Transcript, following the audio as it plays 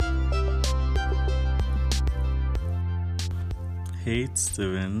Hey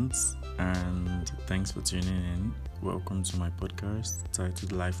Stevens, and thanks for tuning in. Welcome to my podcast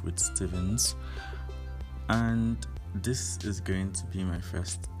titled Life with Stevens. And this is going to be my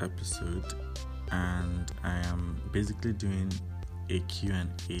first episode, and I am basically doing a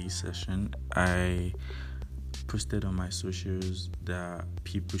Q&A session. I posted on my socials that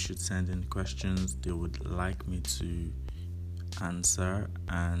people should send in questions they would like me to answer,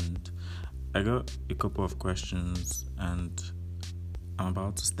 and I got a couple of questions and I'm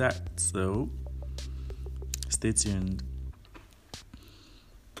about to start, so stay tuned.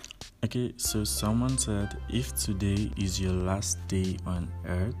 Okay, so someone said, if today is your last day on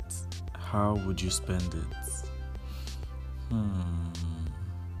earth, how would you spend it?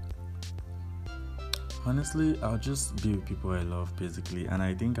 Honestly, I'll just be with people I love, basically, and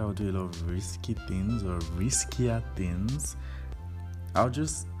I think I'll do a lot of risky things or riskier things. I'll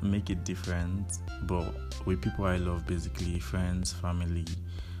just make it different, but with people I love, basically, friends, family.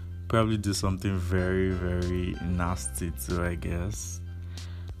 Probably do something very, very nasty too, I guess.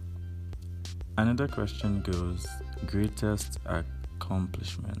 Another question goes, greatest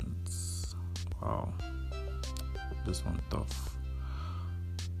accomplishments. Wow, this one tough.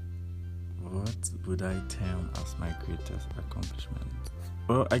 What would I term as my greatest accomplishment?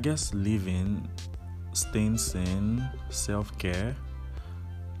 Well, I guess living, staying sane, self-care.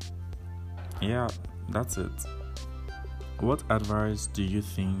 Yeah, that's it. What advice do you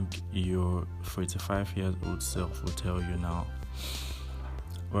think your 45-year-old self will tell you now?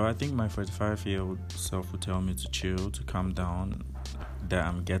 Well, I think my 45-year-old self will tell me to chill, to calm down, that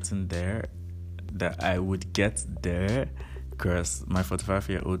I'm getting there, that I would get there, because my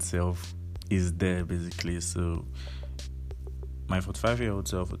 45-year-old self is there, basically. So my 45-year-old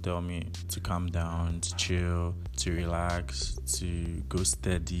self will tell me to calm down, to chill, to relax, to go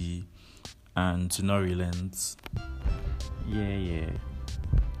steady, and to not relent. Yeah.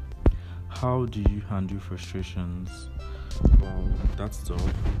 How do you handle frustrations? Well, that's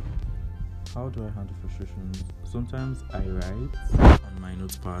tough. How do I handle frustrations? Sometimes I write on my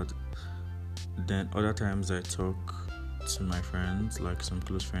notepad. Then other times I talk to my friends, like some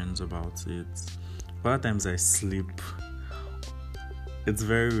close friends, about it. Other times I sleep. It's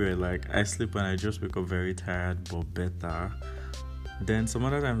very rare. Like, I sleep when I just wake up very tired, but better. Then some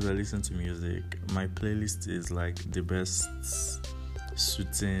other times I listen to music. My playlist is like the best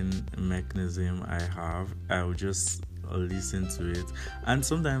soothing mechanism I have. I will just listen to it. And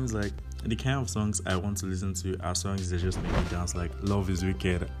sometimes, like, the kind of songs I want to listen to are songs that just make me dance, like Love is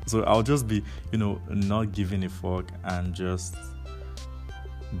Wicked. So I'll just be, not giving a fuck and just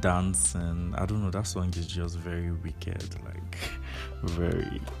dancing. I don't know, that song is just very wicked, like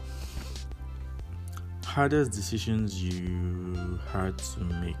very. Hardest decisions you had to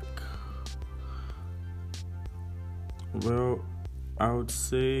make? Well, I would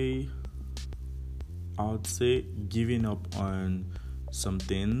say giving up on some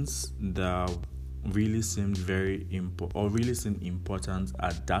things that really seemed very important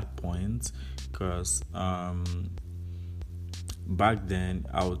at that point, because back then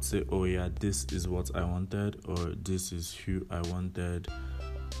I would say, oh yeah, this is what I wanted, or this is who I wanted,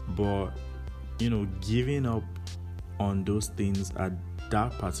 but giving up on those things at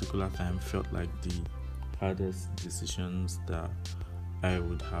that particular time felt like the hardest decisions that I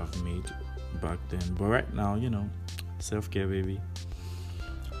would have made back then. But right now, self-care, baby.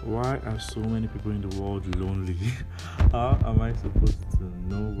 Why are so many people in the world lonely? How am I supposed to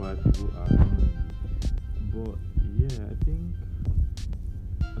know why people are lonely? But yeah, I think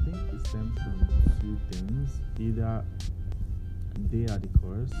it stems from two things. Either they are the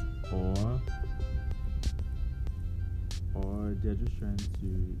cause, or they're just trying to,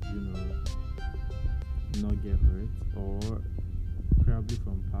 not get hurt, or probably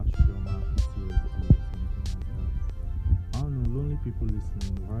from past trauma, PTSD, or something like that. I don't know, lonely people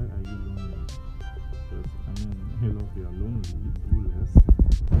listening, why are you lonely? Because, a lot of you are lonely, do less.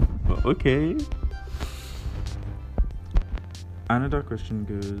 But okay. Another question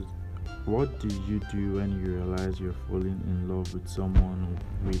goes, what do you do when you realize you're falling in love with someone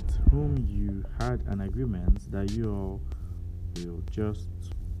with whom you had an agreement that you all will just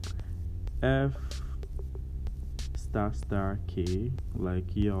F **K,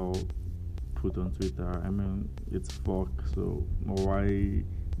 like y'all put on Twitter? It's fuck, so why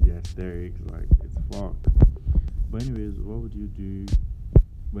the hysterics? Like, it's fuck. But anyways, what would you do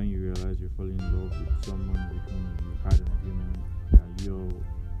when you realize you're falling in love with someone with whom you had an agreement that y'all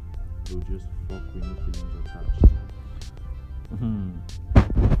will just fuck with no feelings attached?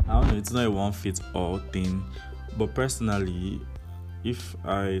 I don't know, it's not a one-fit-all thing, but personally, if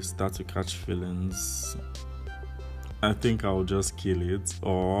I start to catch feelings I think I'll just kill it,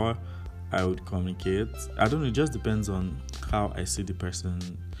 or I would communicate. I don't know, it just depends on how I see the person.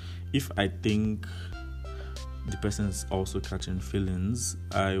 If I think the person is also catching feelings,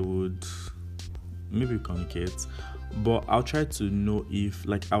 I would maybe communicate. But I'll try to know if,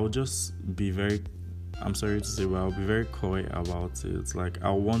 like, I'll just be very, I'm sorry to say, but I'll be very coy about it. Like, I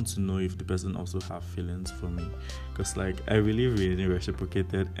want to know if the person also have feelings for me. Because, like, I really, really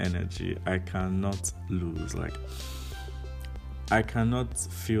reciprocated energy. I cannot lose. Like, I cannot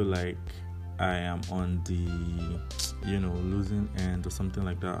feel like I am on the, losing end or something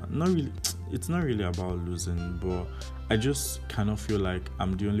like that. Not really. It's not really about losing, but I just cannot feel like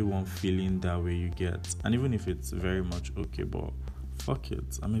I'm the only one feeling that way you get. And even if it's very much okay, but fuck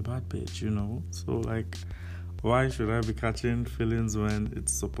it, I'm a bad bitch, So, like, why should I be catching feelings when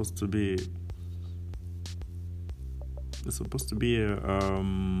it's supposed to be a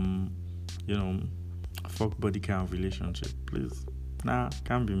fuck body kind of relationship? Please, nah,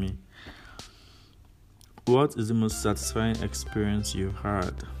 can't be me. What is the most satisfying experience you've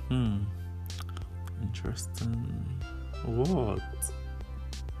had? Interesting. What?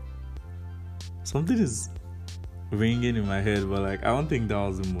 Something is ringing in my head, but like, I don't think that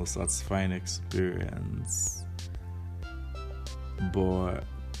was the most satisfying experience. But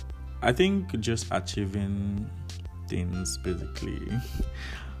I think just achieving things, basically.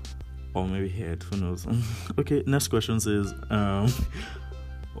 Or maybe head, who knows. Okay, next question says,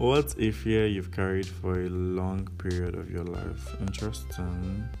 what's a fear you've carried for a long period of your life?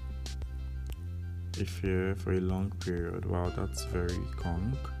 Interesting. A fear for a long period. Wow, that's very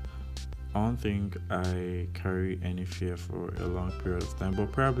conk. I don't think I carry any fear for a long period of time,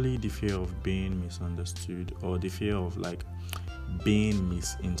 but probably the fear of being misunderstood, or the fear of, like, being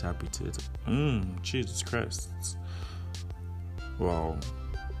misinterpreted. Jesus Christ. Wow.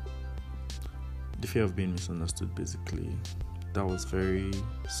 The fear of being misunderstood, basically. That was very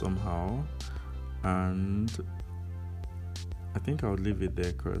somehow, and I think I would leave it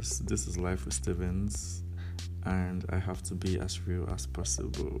there, because this is Life with Stevens and I have to be as real as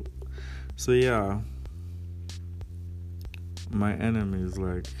possible. So yeah, my enemy is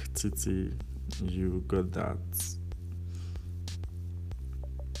like, Titi, you got that.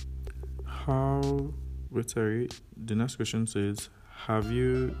 The next question says, have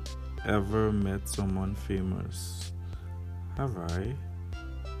you ever met someone famous? Have I?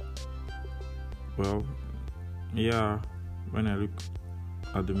 Well, yeah, when I look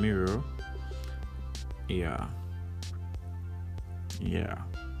at the mirror, yeah,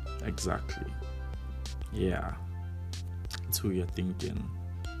 exactly, yeah, it's who you're thinking.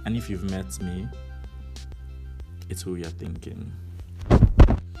 And if you've met me, it's who you're thinking.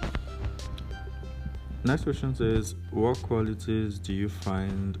 Next question says, what qualities do you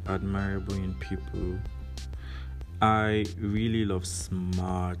find admirable in people? I really love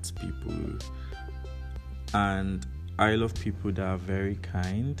smart people, and I love people that are very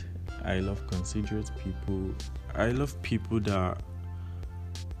kind. I love considerate people. I love people that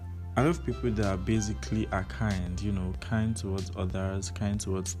basically are kind, kind towards others, kind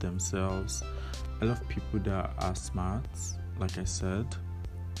towards themselves. I love people that are smart, like I said.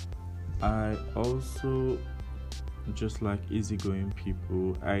 I also just like easygoing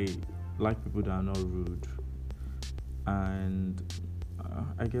people. I like people that are not rude. And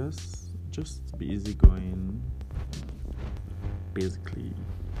I guess just be easygoing, basically.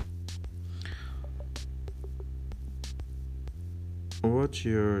 What's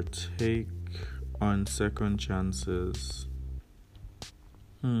your take on second chances?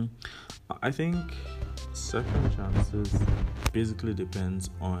 I think second chances basically depends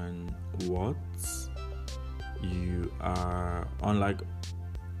on what you are on,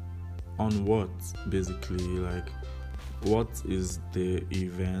 basically, like, what is the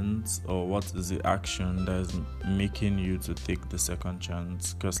event or what is the action that is making you to take the second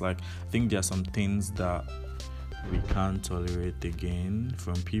chance? Because, like, I think there are some things that we can't tolerate again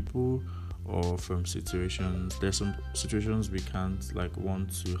from people or from situations. There's some situations we can't, like,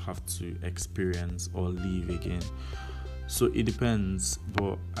 want to have to experience or live again. So it depends,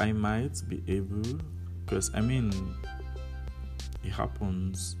 but I might be able, because it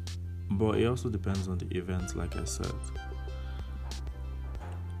happens, but it also depends on the event, like I said.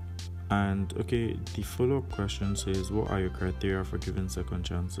 And okay, the follow-up question says, what are your criteria for giving second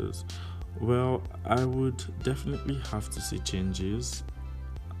chances? Well, I would definitely have to see changes,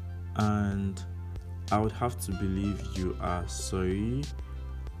 and I would have to believe you are sorry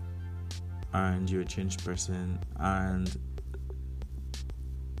and you're a changed person, and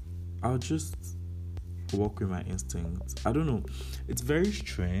I'll just work with my instincts. I don't know. It's very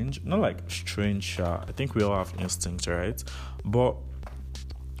strange. Not like strange, sure. I think we all have instincts, right? But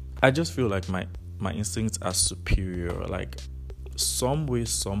I just feel like my instincts are superior. Like some way,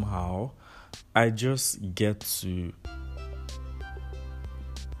 somehow, I just get to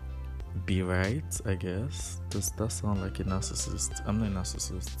be right, I guess. Does that sound like a narcissist? I'm not a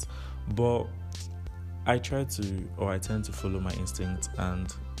narcissist. But I tend to follow my instincts,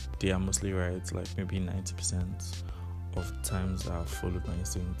 and they are mostly right. Like maybe 90% of times I've followed my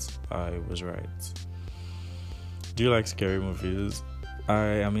instincts, I was right. Do you like scary movies?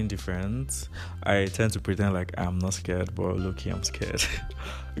 I am indifferent. I tend to pretend like I'm not scared, but low-key I'm scared.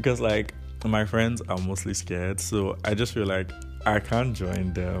 Because like my friends are mostly scared, so I just feel like I can't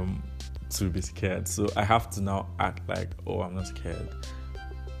join them to be scared. So I have to now act like, oh, I'm not scared.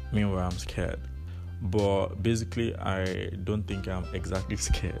 Meanwhile, I'm scared. But basically, I don't think I'm exactly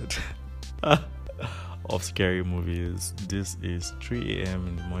scared of scary movies. This is 3 a.m.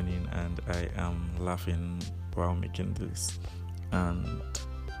 in the morning and I am laughing while making this. And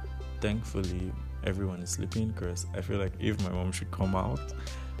thankfully, everyone is sleeping, because I feel like if my mom should come out,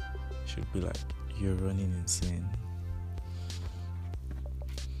 she'd be like, you're running insane.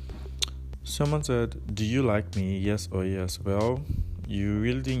 Someone said, do you like me? Yes or yes? Well, you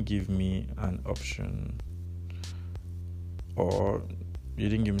really didn't give me an option, or you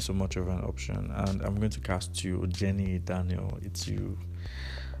didn't give me so much of an option, and I'm going to cast you, Jenny, Daniel, it's you.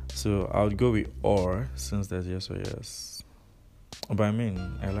 So I'll go with or, since there's yes or yes. But I mean,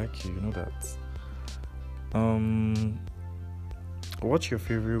 I like you know that. What's your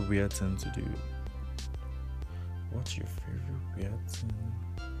favorite weird thing to do? What's your favorite weird thing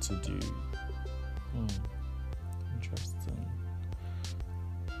to do? Interesting.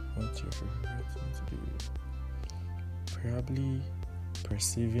 What's your favorite weird thing to do? Probably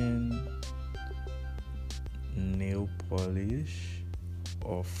perceiving nail polish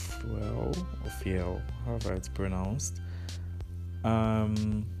or fuel, however it's pronounced. I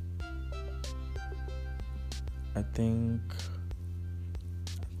think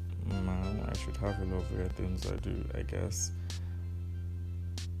I should have a lot of weird things I do, I guess.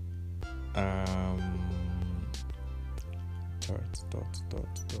 Dots.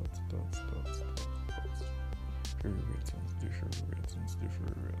 Favorite things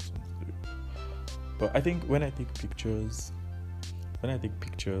to do. But I think when I take pictures,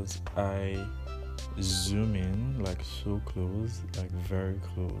 I zoom in like so close, like very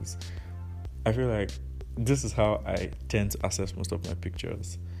close. I feel like this is how I tend to assess most of my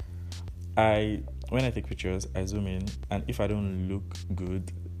pictures. When I take pictures, I zoom in, and if I don't look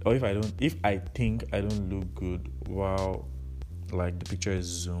good, or if I think I don't look good while like the picture is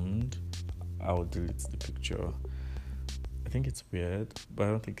zoomed, I'll delete the picture. I think it's weird, but I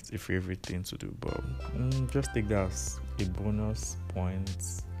don't think it's a favorite thing to do. But just take that as a bonus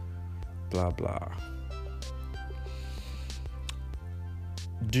point. Blah blah.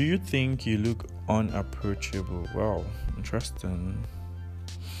 Do you think you look unapproachable? Wow, interesting.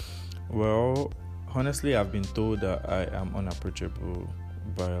 Well, honestly, I've been told that I am unapproachable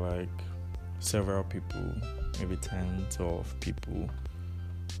by like several people, maybe 10, 12 people.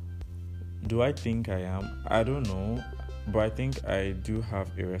 Do I think I am? I don't know, but I think I do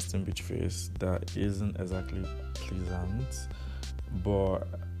have a resting bitch face that isn't exactly pleasant, but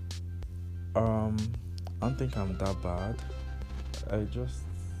I don't think I'm that bad. I just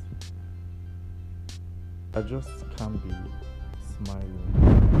can't be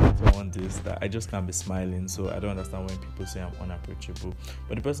smiling. Someone this that I just can't be smiling, so I don't understand when people say I'm unapproachable.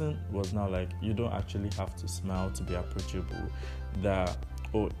 But the person was now like, you don't actually have to smile to be approachable. That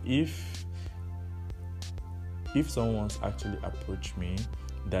if someone's actually approached me,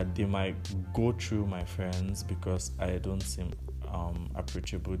 that they might go through my friends because I don't seem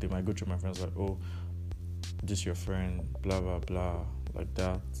approachable. They might go through my friends like, oh, this your friend, blah blah blah, like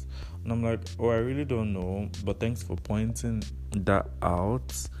that. And I'm like, oh, I really don't know, but thanks for pointing that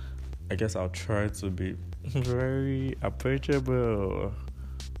out. I guess I'll try to be very approachable.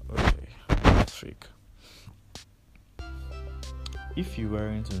 Okay, that's fake. If you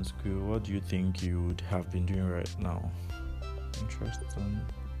weren't in school, what do you think you would have been doing right now? Interesting.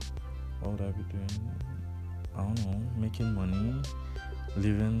 What would I be doing? I don't know, making money,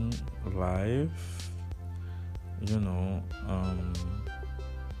 living life,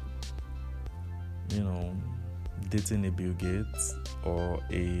 dating a Bill Gates or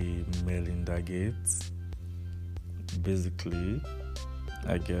a Melinda Gates, basically,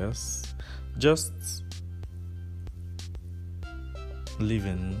 I guess. Just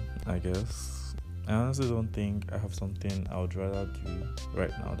living, I guess. I honestly don't think I have something I would rather do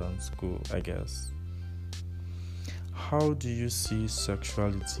right now than school, I guess. how do you see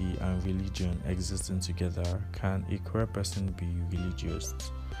sexuality and religion existing together? Can a queer person be religious?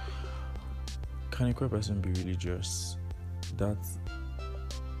 Can a queer person be religious? That's,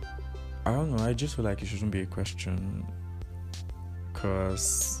 I don't know. I just feel like it shouldn't be a question.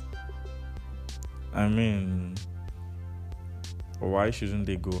 Because, I mean, why shouldn't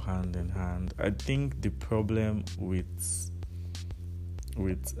they go hand in hand? I think the problem with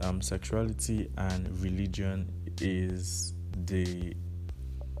sexuality and religion is the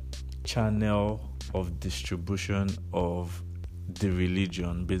channel of distribution of the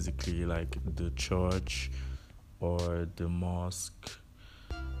religion, basically, like the church or the mosque.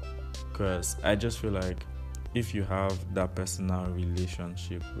 Because I just feel like if you have that personal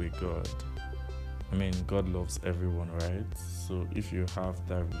relationship with God, I mean, God loves everyone, right? So if you have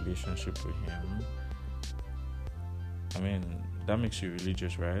that relationship with Him, I mean, that makes you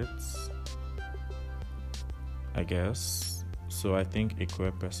religious, right? I guess. So I think a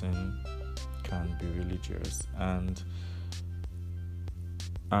queer person can be religious, and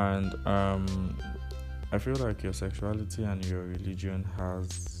I feel like your sexuality and your religion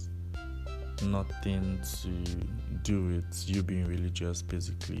has nothing to do with you being religious,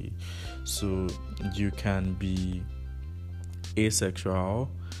 basically. So you can be asexual,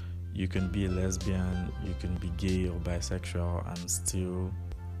 you can be a lesbian, you can be gay or bisexual and still,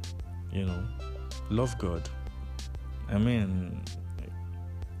 love God. I mean,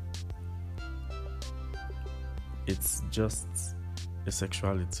 it's just a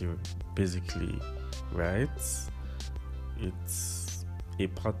sexuality, basically, right? It's a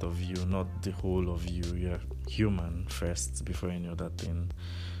part of you, not the whole of you. You're human first before any other thing.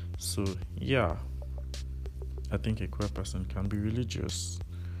 So yeah, I think a queer person can be religious.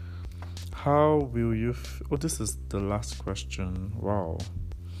 How will you this is the last question. Wow.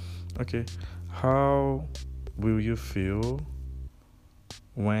 Okay. How will you feel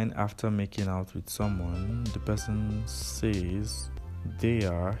when, after making out with someone, the person says they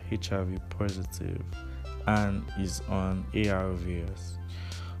are HIV positive and is on ARVs?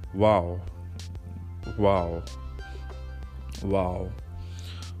 Wow.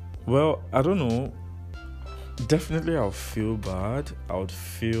 Well, I don't know. Definitely I'll feel bad. I would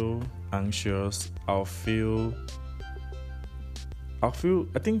feel anxious. I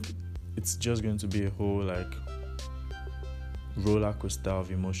think it's just going to be a whole roller coaster of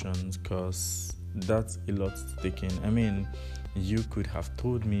emotions, because that's a lot to take in. I mean, you could have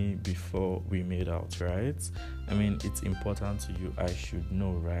told me before we made out, right? I mean, it's important to you. I should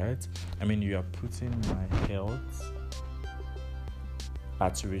know, right? I mean, you are putting my health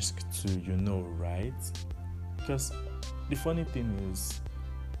at risk too, right? Because the funny thing is,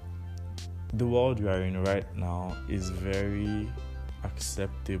 the world we are in right now is very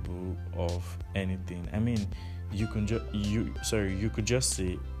acceptable of anything. I mean, you could just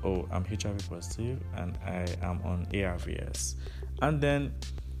say, oh, I'm HIV positive and I am on ARVs, and then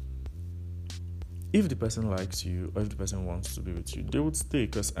if the person likes you or if the person wants to be with you, they would stay,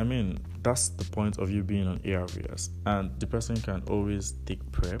 because I mean, that's the point of you being on ARVs, and the person can always take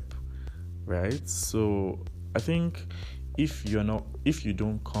PrEP, right? So I think if you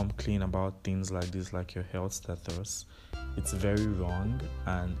don't come clean about things like this, like your health status, it's very wrong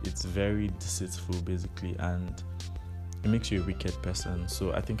and it's very deceitful, basically, and it makes you a wicked person.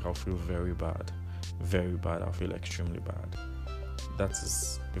 So I think I'll feel very bad. I'll feel extremely bad. That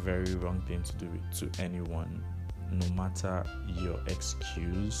is a very wrong thing to do to anyone, no matter your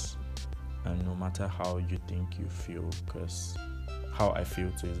excuse and no matter how you think you feel, because how I feel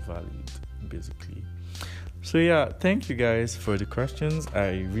too is valid, basically. So yeah, thank you guys for the questions.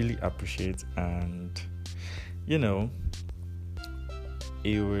 I really appreciate, and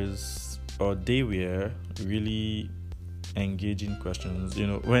they were really engaging questions.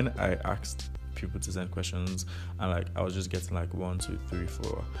 When I asked people to send questions and I was just getting 1, 2, 3,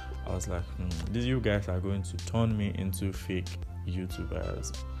 4, I was like, these you guys are going to turn me into fake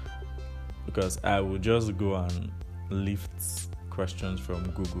YouTubers, because I would just go and lift questions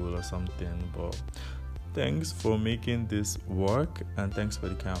from Google or something. But thanks for making this work, and thanks for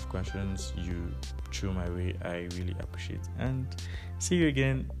the kind of questions you threw my way. I really appreciate, and see you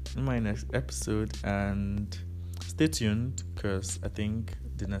again in my next episode, and stay tuned, because I think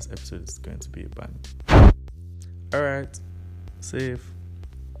the next episode is going to be a bang. Alright, safe,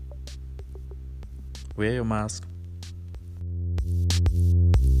 wear your mask.